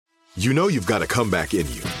You know you've got a comeback in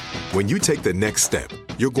you. When you take the next step,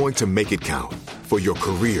 you're going to make it count. For your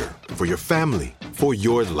career, for your family, for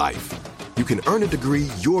your life. You can earn a degree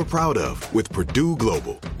you're proud of with Purdue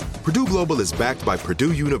Global. Purdue Global is backed by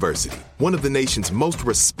Purdue University, one of the nation's most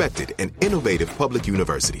respected and innovative public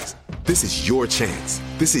universities. This is your chance.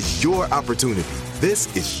 This is your opportunity.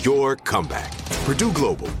 This is your comeback. Purdue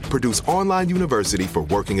Global, Purdue's online university for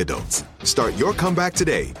working adults. Start your comeback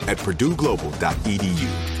today at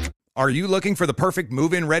purdueglobal.edu. Are you looking for the perfect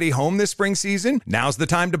move-in ready home this spring season? Now's the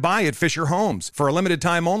time to buy at Fisher Homes. For a limited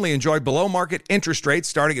time only, enjoy below-market interest rates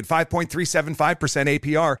starting at 5.375%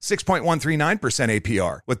 APR, 6.139%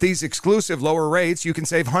 APR. With these exclusive lower rates, you can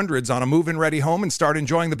save hundreds on a move-in ready home and start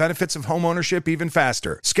enjoying the benefits of home ownership even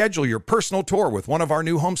faster. Schedule your personal tour with one of our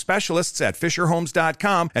new home specialists at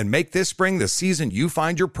FisherHomes.com and make this spring the season you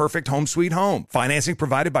find your perfect home sweet home. Financing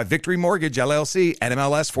provided by Victory Mortgage, LLC,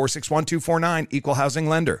 NMLS 461249, Equal Housing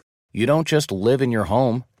Lender. You don't just live in your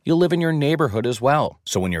home, you live in your neighborhood as well.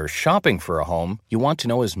 So when you're shopping for a home, you want to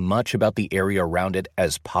know as much about the area around it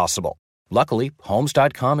as possible. Luckily,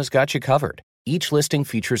 Homes.com has got you covered. Each listing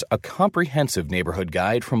features a comprehensive neighborhood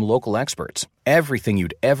guide from local experts. Everything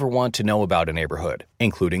you'd ever want to know about a neighborhood,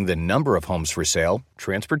 including the number of homes for sale,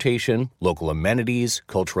 transportation, local amenities,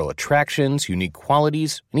 cultural attractions, unique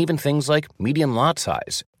qualities, and even things like median lot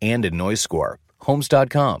size and a noise score.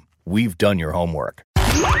 Homes.com. We've done your homework.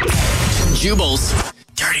 Jubal's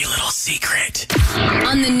dirty little secret.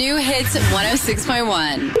 On the new hits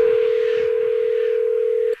 106.1.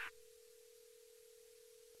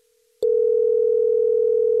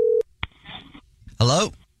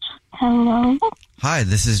 Hello? Hello? Hi,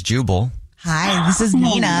 this is Jubal. Hi, this is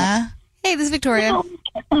Nina. Hey, this is Victoria.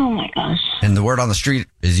 Oh my gosh. And the word on the street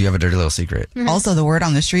is you have a dirty little secret. Also, the word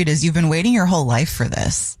on the street is you've been waiting your whole life for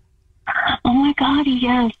this. Oh my God,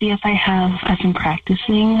 yes. Yes, I have. I've been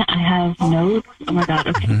practicing. I have notes. Oh my God.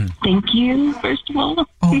 Okay. Thank you, first of all.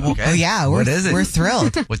 Okay. Yeah. What is it? We're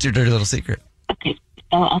thrilled. What's your dirty little secret? Okay.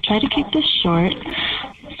 So I'll try to keep this short.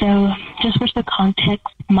 So just for some context,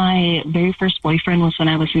 my very first boyfriend was when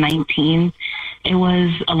I was 19. It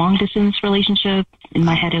was a long distance relationship. In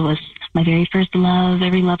my head, it was my very first love.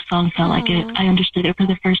 Every love song felt like it. I understood it for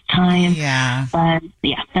the first time. Yeah. But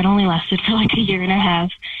yeah, that only lasted for like a year and a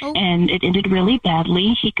half. And it ended really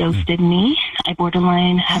badly. He ghosted me. I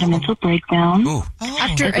borderline had a mental breakdown.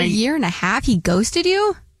 After a year and a half, he ghosted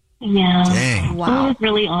you? Yeah. Dang. Wow. So it was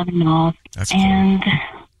really on and off. That's and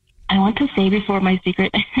I want to say before my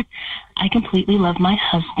secret, I completely love my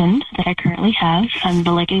husband that I currently have. I'm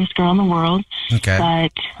the luckiest girl in the world. Okay.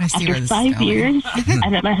 But I see where after this is 5 going. years, I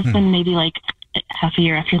met my husband maybe like half a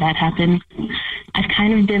year after that happened. I've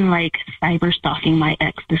kind of been like cyber stalking my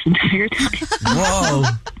ex this entire time. Whoa.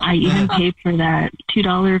 I even paid for that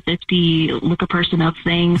 $2.50 look a person up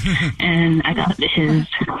thing, and I got his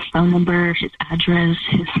phone number, his address,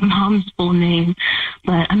 his mom's full name.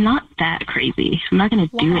 But I'm not that crazy. I'm not going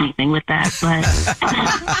to do anything with that. But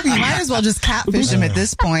You might as well just catfish him at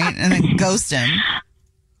this point and then ghost him.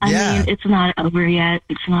 I mean, it's not over yet.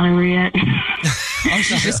 It's not over yet. Oh,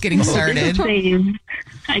 she's just getting started.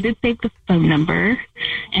 I did save the phone number,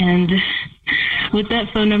 and with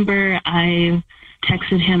that phone number, I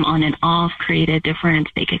texted him on and off, created different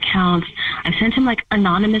fake accounts. I sent him like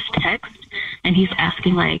anonymous text, and he's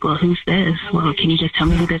asking like, well, who's this? Well, can you just tell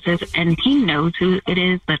me who this is? And he knows who it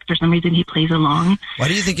is, but for some reason he plays along. Why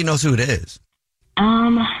do you think he knows who it is?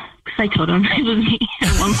 Because I told him it was me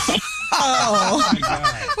at one point. Oh.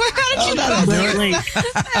 That'll do it.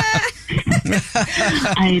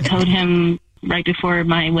 I told him right before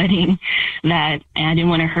my wedding that I didn't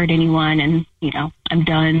want to hurt anyone, and I'm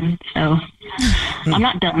done. So I'm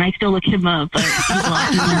not done. I still look him up, but he's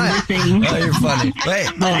lost another thing. Oh, you're funny.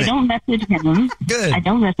 Wait, but I don't message him. Good. I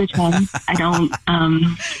don't message him. I don't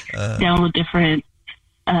download different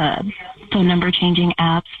phone number changing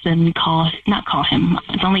apps and not call him.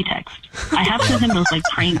 It's only text. I have sent him those like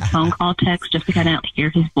prank phone call texts just to kind of hear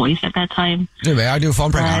his voice at that time. Dude, I'll do a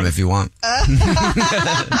phone prank on him if you want.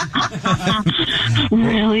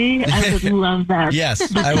 Really? I would love that. Yes,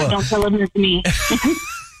 but I will. Don't tell him it's me.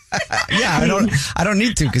 Yeah, I don't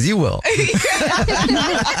need to because you will.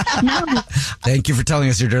 No. Thank you for telling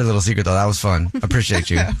us your dirty little secret, though. That was fun. Appreciate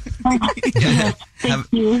you. Thank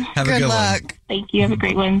you. Have a good luck. one. Thank you. Have a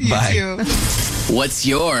great one. Bye. You too. What's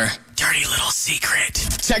your dirty little secret?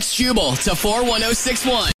 Text Jubal to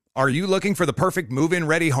 41061. Are you looking for the perfect move-in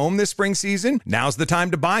ready home this spring season? Now's the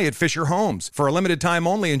time to buy at Fisher Homes. For a limited time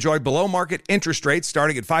only, enjoy below-market interest rates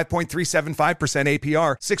starting at 5.375%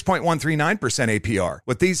 APR, 6.139% APR.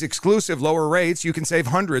 With these exclusive lower rates, you can save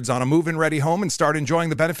hundreds on a move-in ready home and start enjoying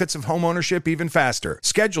the benefits of home ownership even faster.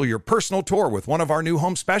 Schedule your personal tour with one of our new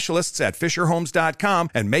home specialists at FisherHomes.com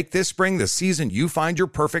and make this spring the season you find your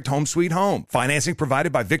perfect home sweet home. Financing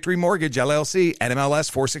provided by Victory Mortgage, LLC,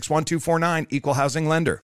 NMLS 461249, Equal Housing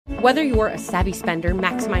Lender. Whether you're a savvy spender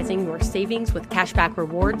maximizing your savings with cashback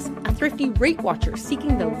rewards, a thrifty rate watcher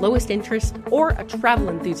seeking the lowest interest, or a travel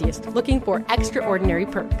enthusiast looking for extraordinary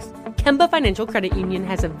perks, Kemba Financial Credit Union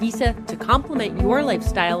has a visa to complement your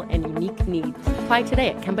lifestyle and unique needs. Apply today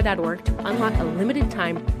at Kemba.org to unlock a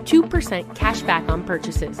limited-time 2% cash back on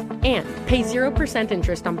purchases and pay 0%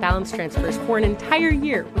 interest on balance transfers for an entire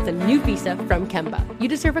year with a new visa from Kemba. You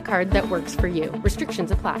deserve a card that works for you. Restrictions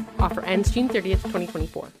apply. Offer ends June 30th,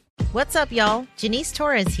 2024. What's up, y'all? Janice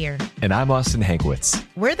Torres here. And I'm Austin Hankwitz.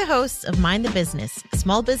 We're the hosts of Mind the Business,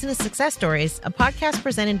 Small Business Success Stories, a podcast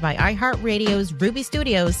presented by iHeartRadio's Ruby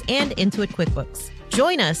Studios and Intuit QuickBooks.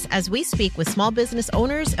 Join us as we speak with small business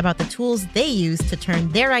owners about the tools they use to turn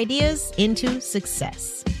their ideas into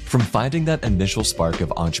success. From finding that initial spark of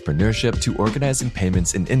entrepreneurship to organizing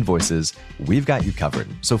payments and invoices, we've got you covered.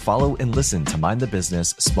 So follow and listen to Mind the Business,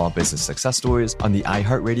 Small Business Success Stories on the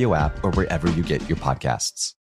iHeartRadio app or wherever you get your podcasts.